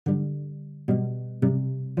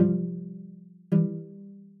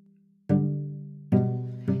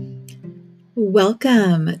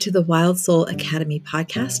Welcome to the Wild Soul Academy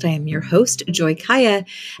podcast. I am your host, Joy Kaya,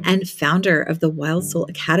 and founder of the Wild Soul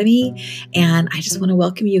Academy. And I just want to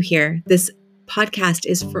welcome you here. This podcast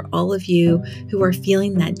is for all of you who are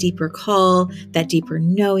feeling that deeper call, that deeper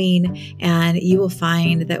knowing. And you will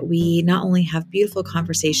find that we not only have beautiful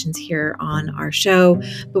conversations here on our show,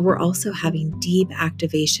 but we're also having deep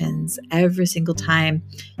activations every single time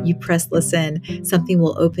you press listen. Something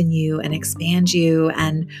will open you and expand you.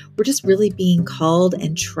 And we're just really being called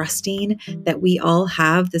and trusting that we all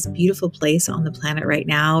have this beautiful place on the planet right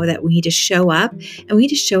now, that we need to show up, and we need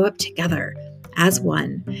to show up together as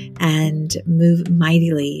one and move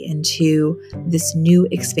mightily into this new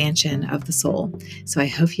expansion of the soul. So I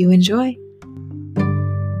hope you enjoy.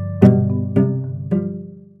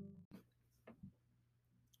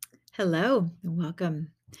 Hello, and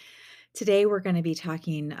welcome. Today we're going to be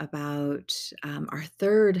talking about our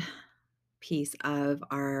third piece of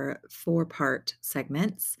our 4-part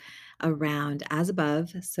segments around as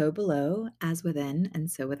above, so below, as within, and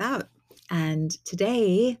so without. And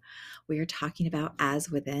today we are talking about as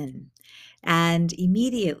within. And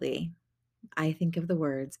immediately I think of the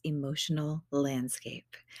words emotional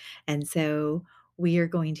landscape. And so we are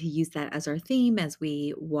going to use that as our theme as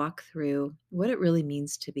we walk through what it really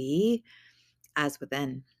means to be as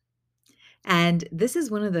within. And this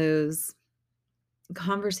is one of those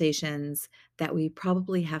conversations that we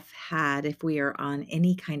probably have had if we are on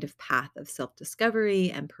any kind of path of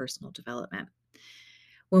self-discovery and personal development.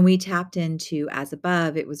 When we tapped into as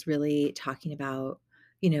above, it was really talking about,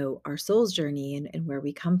 our soul's journey and where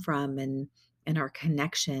we come from and our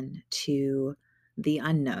connection to the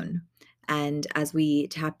unknown. And as we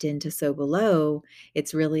tapped into so below,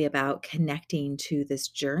 it's really about connecting to this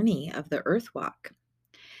journey of the earth walk.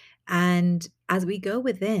 And as we go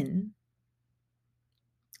within,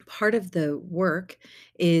 part of the work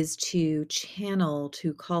is to channel,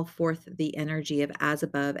 to call forth the energy of as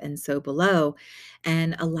above and so below,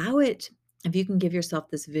 and allow it, if you can give yourself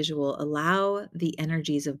this visual, allow the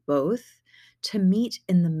energies of both to meet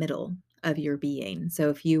in the middle of your being. So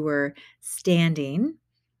if you were standing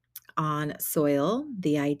on soil,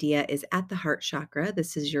 the idea is at the heart chakra.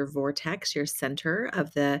 This is your vortex, your center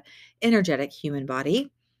of the energetic human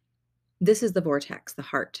body. This is the vortex. The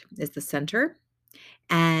heart is the center.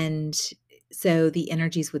 And so the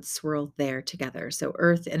energies would swirl there together. So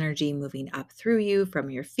earth energy moving up through you from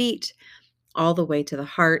your feet all the way to the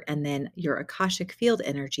heart, and then your Akashic field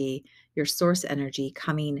energy, your source energy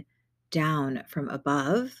coming down from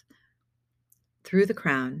above through the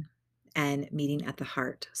crown and meeting at the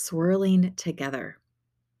heart, swirling together.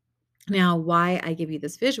 Now, why I give you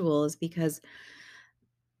this visual is because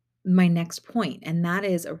my next point, and that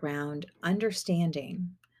is around understanding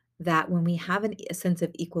that when we have a sense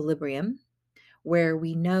of equilibrium, where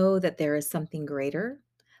we know that there is something greater,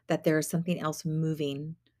 that there is something else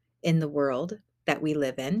moving in the world that we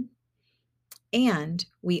live in, and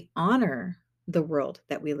we honor the world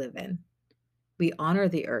that we live in. We honor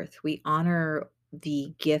the earth. We honor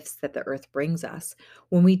the gifts that the earth brings us.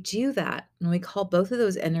 When we do that, when we call both of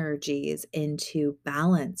those energies into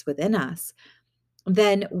balance within us,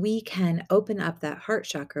 then we can open up that heart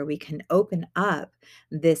chakra. We can open up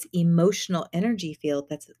this emotional energy field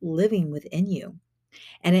that's living within you.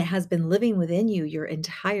 And it has been living within you your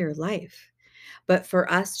entire life. But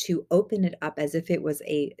for us to open it up as if it was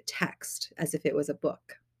a text, as if it was a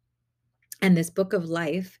book. And this book of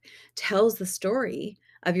life tells the story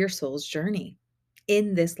of your soul's journey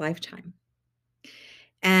in this lifetime.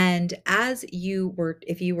 And if you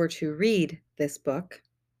were to read this book,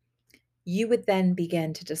 you would then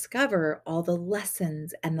begin to discover all the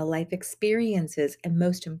lessons and the life experiences, and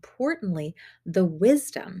most importantly, the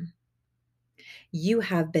wisdom you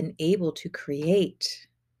have been able to create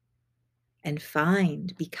and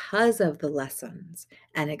find because of the lessons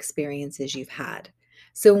and experiences you've had.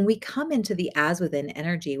 So when we come into the as within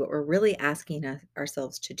energy, what we're really asking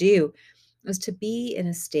ourselves to do is to be in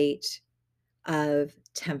a state of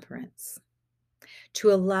temperance,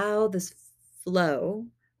 to allow this flow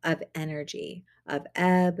of energy, of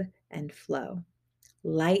ebb and flow,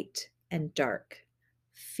 light and dark,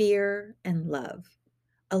 fear and love,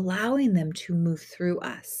 allowing them to move through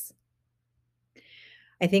us.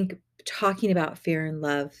 I think talking about fear and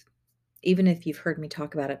love, even if you've heard me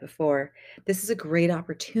talk about it before, this is a great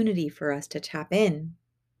opportunity for us to tap in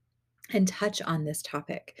and touch on this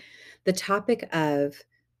topic, the topic of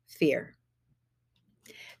fear.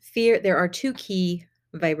 Fear, there are two key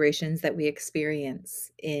vibrations that we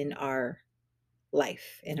experience in our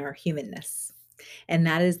life, in our humanness, and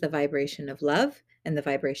that is the vibration of love and the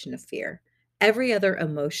vibration of fear. Every other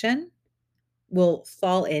emotion will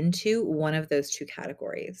fall into one of those two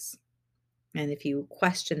categories. And if you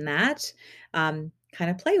question that, kind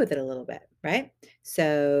of play with it a little bit, right?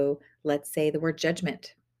 So let's say the word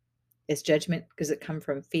judgment. Is judgment, does it come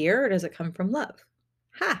from fear or does it come from love?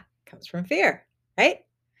 Ha, comes from fear, right?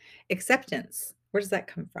 Acceptance, where does that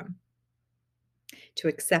come from? To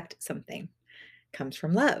accept something comes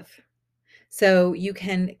from love. So you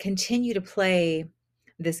can continue to play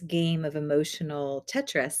this game of emotional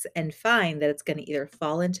Tetris and find that it's going to either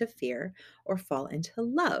fall into fear or fall into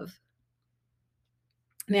love.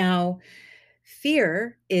 Now,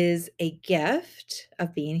 fear is a gift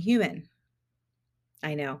of being human.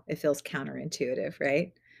 I know it feels counterintuitive,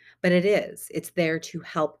 right? But it is. It's there to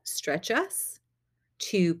help stretch us,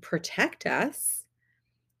 to protect us,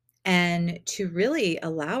 and to really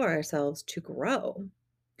allow ourselves to grow.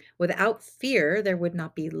 Without fear, there would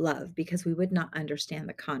not be love because we would not understand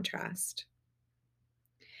the contrast.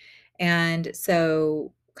 And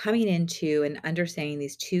so, coming into and understanding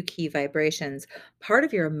these two key vibrations, part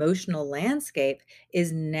of your emotional landscape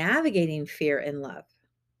is navigating fear and love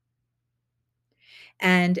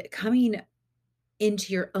and coming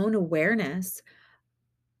into your own awareness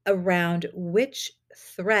around which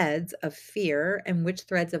threads of fear and which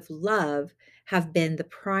threads of love have been the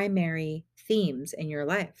primary themes in your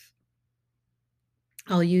life.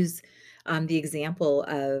 I'll use the example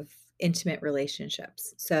of intimate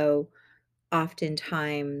relationships. So,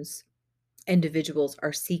 oftentimes, individuals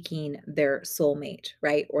are seeking their soulmate,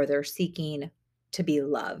 right? Or they're seeking to be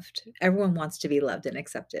loved. Everyone wants to be loved and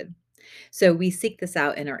accepted. So, we seek this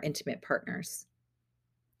out in our intimate partners.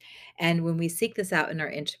 And when we seek this out in our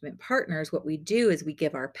intimate partners, what we do is we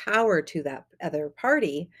give our power to that other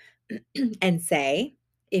party and say,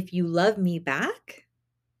 if you love me back,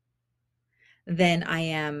 then I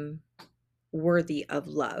am worthy of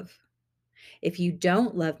love. If you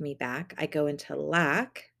don't love me back, I go into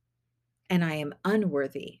lack and I am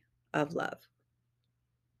unworthy of love.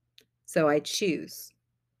 So I choose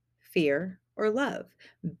fear or love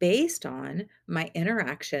based on my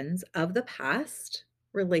interactions of the past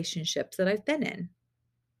relationships that I've been in.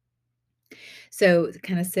 So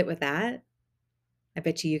kind of sit with that. I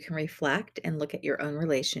bet you can reflect and look at your own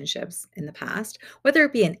relationships in the past, whether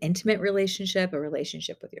it be an intimate relationship, a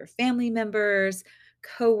relationship with your family members,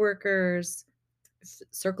 coworkers,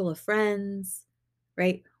 circle of friends,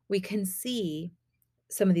 right? We can see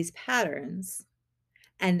some of these patterns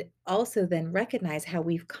and also then recognize how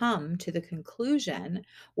we've come to the conclusion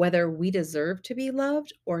whether we deserve to be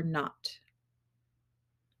loved or not.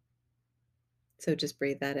 So just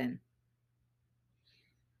breathe that in.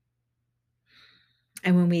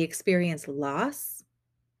 And when we experience loss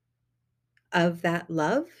of that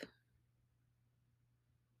love,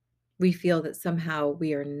 we feel that somehow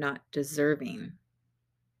we are not deserving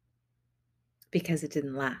because it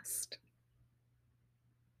didn't last.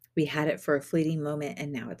 We had it for a fleeting moment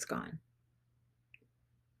and now it's gone.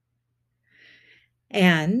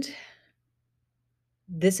 And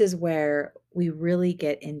this is where we really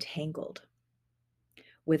get entangled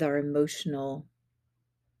with our emotional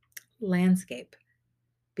landscape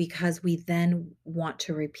because we then want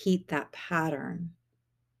to repeat that pattern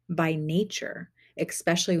by nature,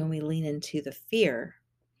 especially when we lean into the fear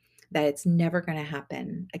that it's never going to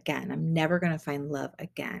happen again. I'm never going to find love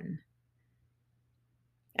again.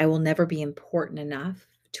 I will never be important enough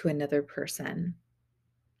to another person.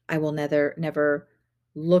 I will never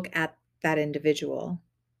look at that individual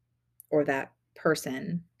or that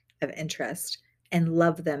person of interest and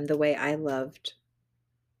love them the way I loved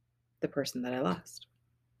the person that I lost,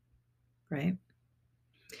 right?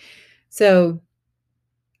 So,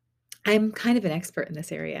 I'm kind of an expert in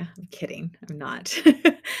this area. I'm kidding, I'm not.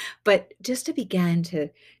 But just to begin to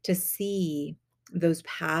see those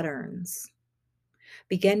patterns,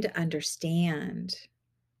 begin to understand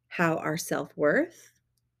how our self-worth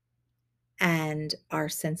and our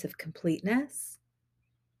sense of completeness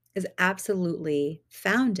is absolutely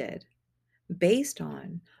founded based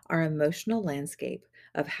on our emotional landscape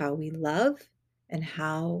of how we love and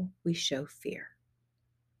how we show fear.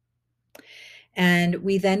 And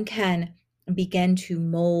we then can begin to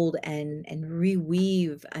mold and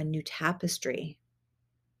reweave a new tapestry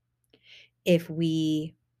if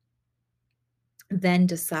we then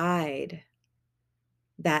decide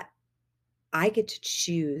that I get to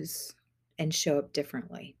choose and show up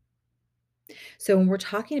differently. So, when we're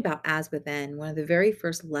talking about as within, one of the very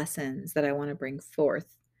first lessons that I want to bring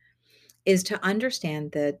forth is to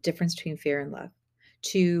understand the difference between fear and love,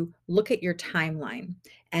 to look at your timeline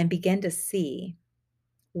and begin to see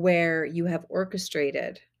where you have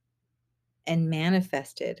orchestrated and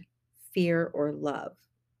manifested fear or love,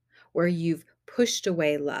 where you've pushed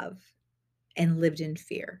away love and lived in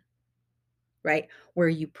fear, right? Where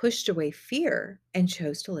you pushed away fear and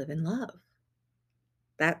chose to live in love.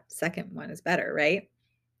 That second one is better, right?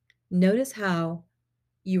 Notice how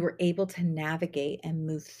you were able to navigate and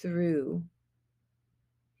move through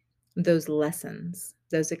those lessons,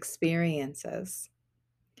 those experiences,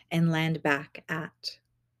 and land back at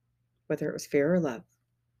whether it was fear or love,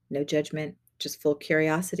 no judgment, just full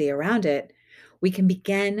curiosity around it. We can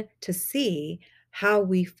begin to see how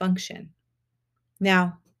we function.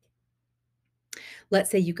 Now, let's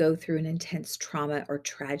say you go through an intense trauma or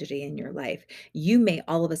tragedy in your life. You may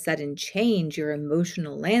all of a sudden change your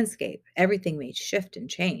emotional landscape. Everything may shift and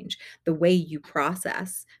change. The way you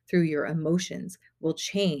process through your emotions will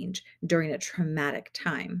change during a traumatic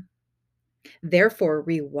time, therefore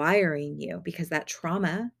rewiring you because that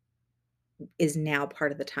trauma is now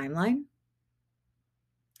part of the timeline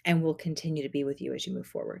and will continue to be with you as you move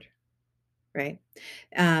forward. Right.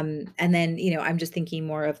 And then, I'm just thinking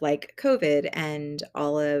more of like COVID and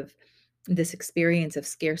all of this experience of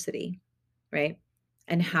scarcity, right?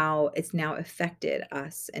 And how it's now affected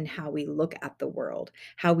us and how we look at the world,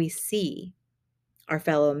 how we see our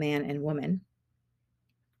fellow man and woman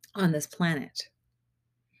on this planet,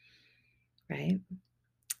 right?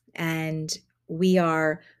 And we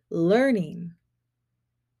are learning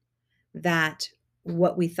that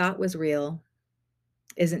what we thought was real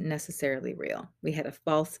isn't necessarily real. We had a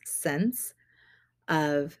false sense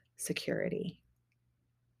of security.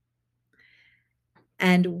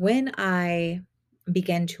 And when I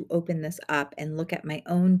began to open this up and look at my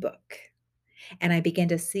own book, and I began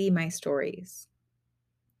to see my stories,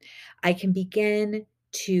 I can begin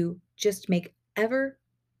to just make ever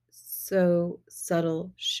so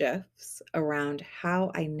subtle shifts around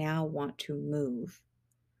how I now want to move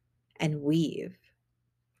and weave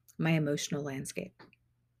my emotional landscape.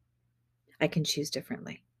 I can choose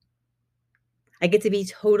differently. I get to be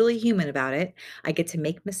totally human about it. I get to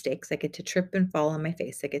make mistakes. I get to trip and fall on my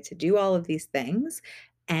face. I get to do all of these things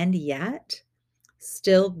and yet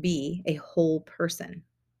still be a whole person.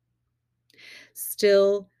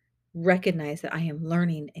 Still recognize that I am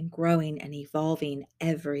learning and growing and evolving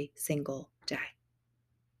every single day.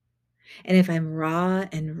 And if I'm raw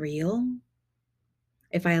and real,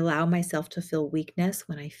 if I allow myself to feel weakness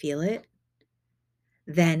when I feel it,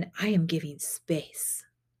 then I am giving space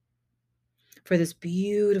for this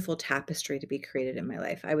beautiful tapestry to be created in my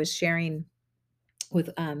life. I was sharing with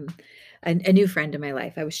a new friend in my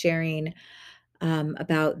life. I was sharing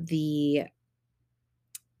about the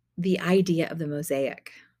idea of the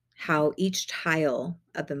mosaic, how each tile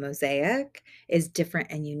of the mosaic is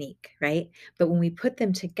different and unique, right? But when we put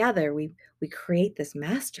them together, we create this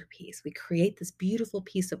masterpiece. We create this beautiful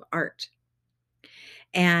piece of art.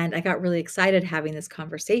 And I got really excited having this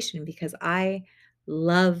conversation because I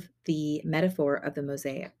love the metaphor of the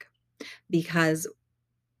mosaic because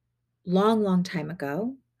long, long time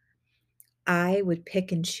ago, I would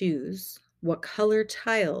pick and choose what color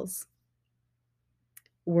tiles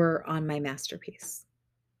were on my masterpiece,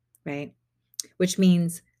 right? Which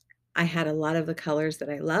means I had a lot of the colors that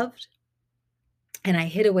I loved and I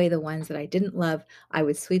hid away the ones that I didn't love. I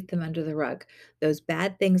would sweep them under the rug. Those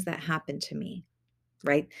bad things that happened to me,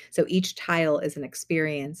 right? So each tile is an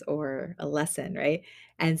experience or a lesson, right?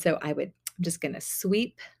 And so I'm just going to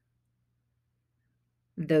sweep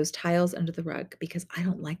those tiles under the rug because I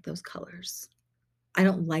don't like those colors. I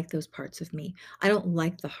don't like those parts of me. I don't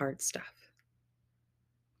like the hard stuff.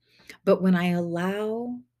 But when I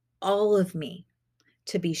allow all of me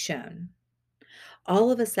to be shown,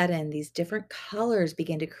 all of a sudden these different colors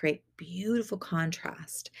begin to create beautiful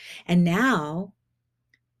contrast. And now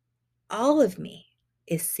all of me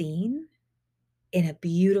is seen in a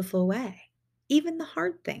beautiful way, even the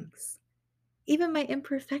hard things, even my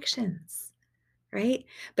imperfections, right?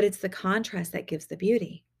 But it's the contrast that gives the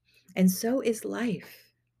beauty. And so is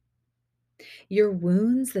life. Your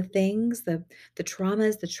wounds, the things, the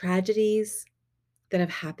traumas, the tragedies that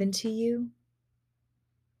have happened to you,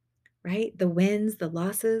 right? The wins, the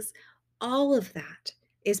losses, all of that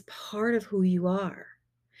is part of who you are.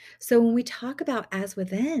 So when we talk about as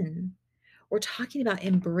within, we're talking about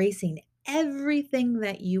embracing everything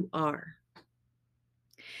that you are.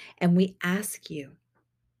 And we ask you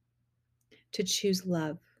to choose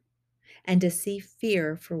love and to see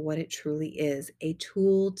fear for what it truly is, a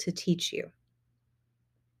tool to teach you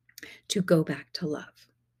to go back to love.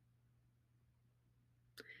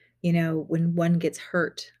 When one gets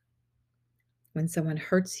hurt, when someone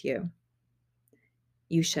hurts you,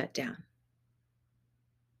 you shut down,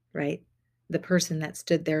 right? The person that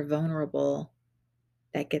stood there vulnerable,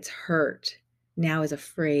 that gets hurt, now is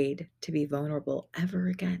afraid to be vulnerable ever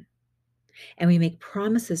again. And we make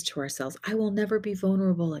promises to ourselves, I will never be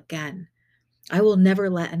vulnerable again. I will never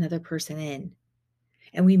let another person in.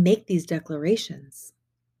 And we make these declarations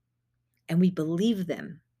and we believe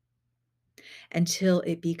them until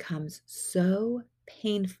it becomes so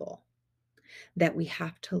painful that we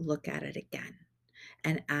have to look at it again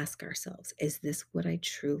and ask ourselves, is this what I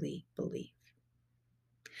truly believe?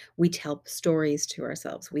 We tell stories to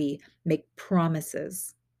ourselves. We make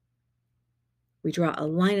promises. We draw a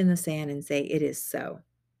line in the sand and say, it is so.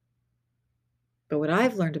 But what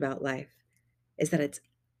I've learned about life is that it's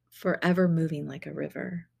forever moving like a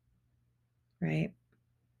river, right?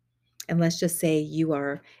 And let's just say you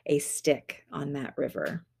are a stick on that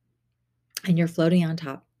river and you're floating on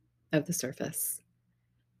top of the surface.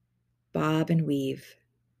 Bob and weave,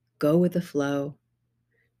 go with the flow,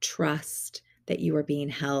 trust that you are being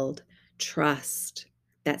held, trust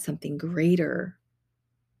that something greater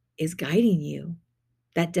is guiding you.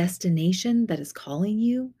 That destination that is calling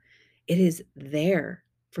you, it is there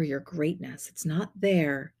for your greatness. It's not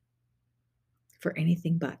there for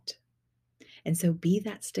anything but. And so be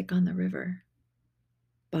that stick on the river.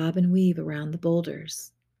 Bob and weave around the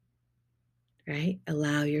boulders, right?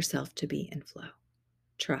 Allow yourself to be in flow.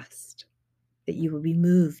 Trust that you will be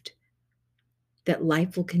moved, that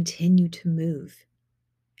life will continue to move,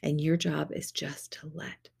 and your job is just to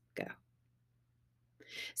let go.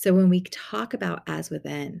 So when we talk about as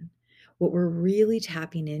within, what we're really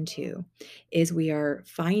tapping into is we are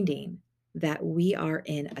finding that we are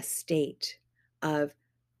in a state of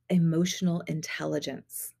emotional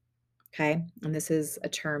intelligence. Okay. And this is a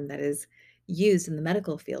term that is used in the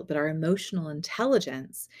medical field, but our emotional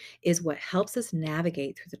intelligence is what helps us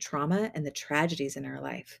navigate through the trauma and the tragedies in our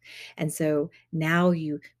life. And so now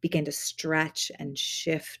you begin to stretch and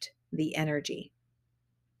shift the energy.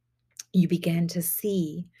 You begin to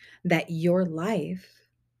see that your life,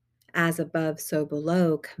 as above, so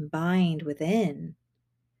below, combined within,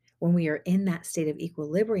 when we are in that state of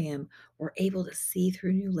equilibrium, we're able to see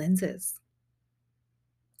through new lenses.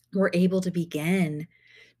 We're able to begin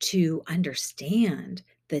to understand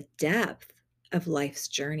the depth of life's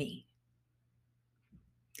journey.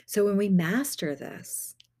 So when we master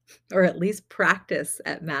this, or at least practice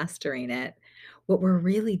at mastering it, what we're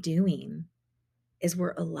really doing is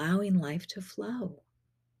we're allowing life to flow.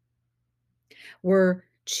 We're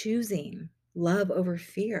choosing love over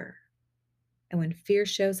fear. And when fear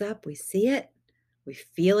shows up, we see it, we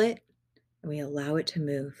feel it, and we allow it to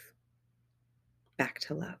move back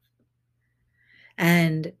to love.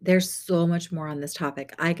 And there's so much more on this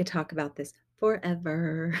topic. I could talk about this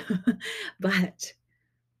forever, but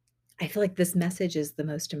I feel like this message is the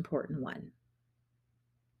most important one.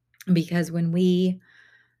 Because when we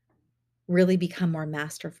really become more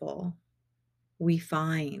masterful, we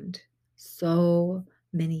find so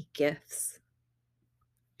many gifts.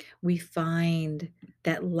 We find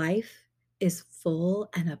that life is full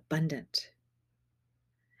and abundant.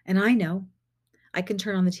 And I know I can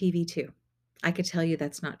turn on the TV too. I could tell you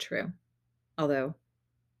that's not true, although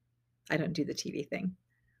I don't do the TV thing,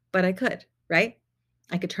 but I could, right?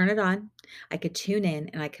 I could turn it on, I could tune in,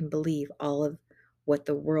 and I can believe all of what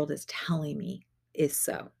the world is telling me is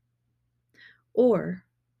so. Or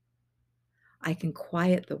I can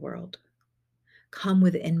quiet the world, come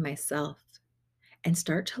within myself, and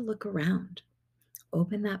start to look around.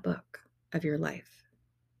 Open that book of your life.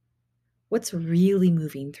 What's really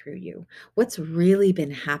moving through you? What's really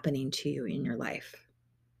been happening to you in your life?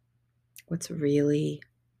 What's really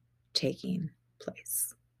taking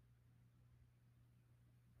place?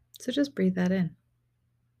 So just breathe that in.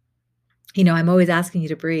 I'm always asking you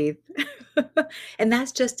to breathe. And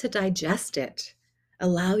that's just to digest it.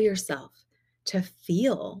 Allow yourself to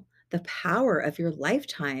feel the power of your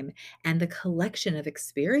lifetime and the collection of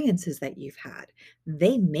experiences that you've had.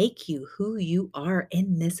 They make you who you are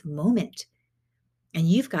in this moment. And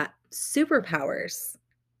you've got superpowers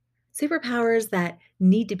that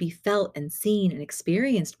need to be felt and seen and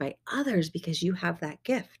experienced by others because you have that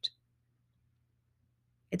gift.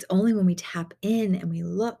 It's only when we tap in and we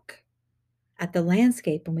look at the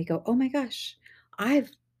landscape and we go, "Oh my gosh,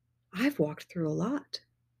 I've walked through a lot.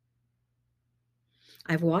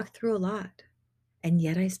 I've walked through a lot, and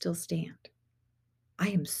yet I still stand. I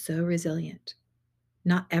am so resilient.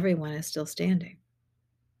 Not everyone is still standing.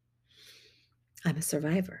 I'm a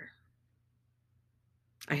survivor.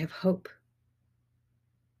 I have hope.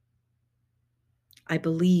 I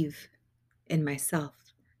believe in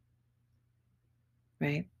myself,"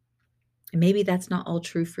 right? And maybe that's not all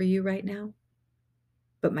true for you right now,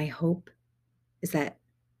 but my hope is that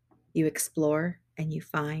you explore and you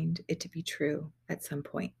find it to be true at some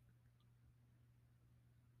point,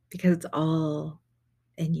 because it's all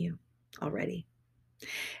in you already.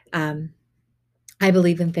 I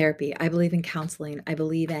believe in therapy. I believe in counseling. I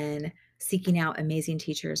believe in seeking out amazing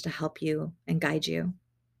teachers to help you and guide you.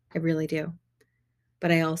 I really do.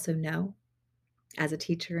 But I also know, as a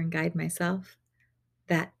teacher and guide myself,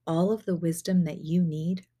 that all of the wisdom that you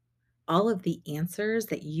need, all of the answers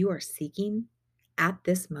that you are seeking at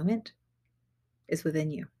this moment is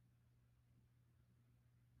within you.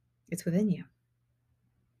 It's within you.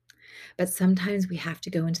 But sometimes we have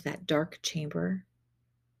to go into that dark chamber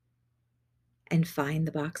and find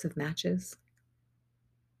the box of matches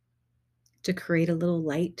to create a little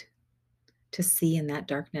light to see in that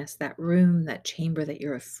darkness, that room, that chamber that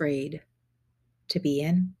you're afraid to be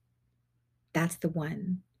in. That's the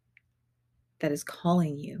one that is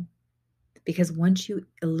calling you. Because once you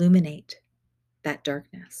illuminate that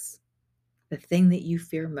darkness, the thing that you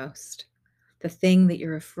fear most, the thing that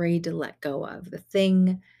you're afraid to let go of, the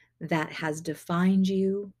thing that has defined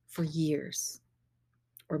you for years,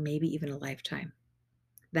 or maybe even a lifetime,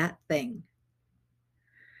 that thing,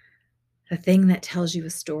 the thing that tells you a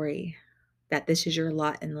story that this is your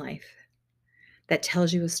lot in life, that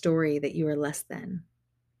tells you a story that you are less than,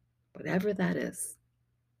 whatever that is,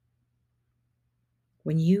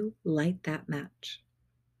 when you light that match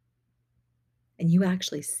and you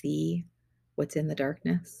actually see what's in the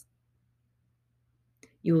darkness,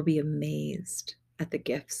 you will be amazed at the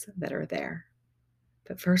gifts that are there.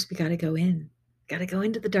 But first, we got to go in. Got to go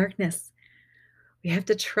into the darkness. We have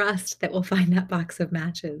to trust that we'll find that box of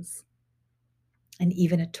matches and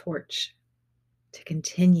even a torch to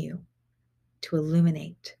continue to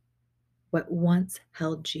illuminate what once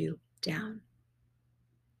held you down.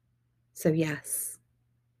 So yes,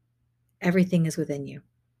 everything is within you.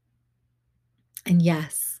 And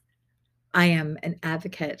yes, I am an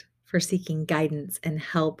advocate for seeking guidance and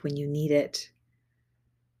help when you need it.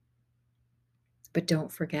 But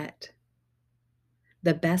don't forget,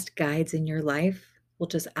 the best guides in your life will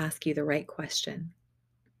just ask you the right question,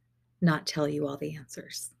 not tell you all the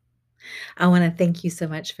answers. I want to thank you so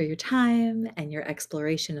much for your time and your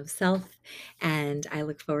exploration of self, and I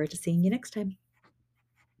look forward to seeing you next time.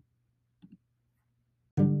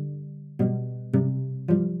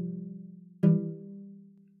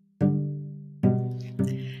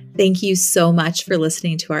 Thank you so much for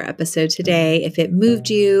listening to our episode today. If it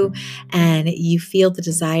moved you and you feel the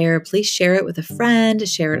desire, please share it with a friend,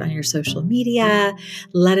 share it on your social media.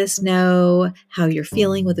 Let us know how you're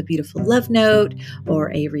feeling with a beautiful love note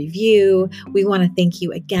or a review. We want to thank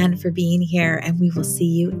you again for being here, and we will see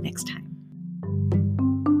you next time.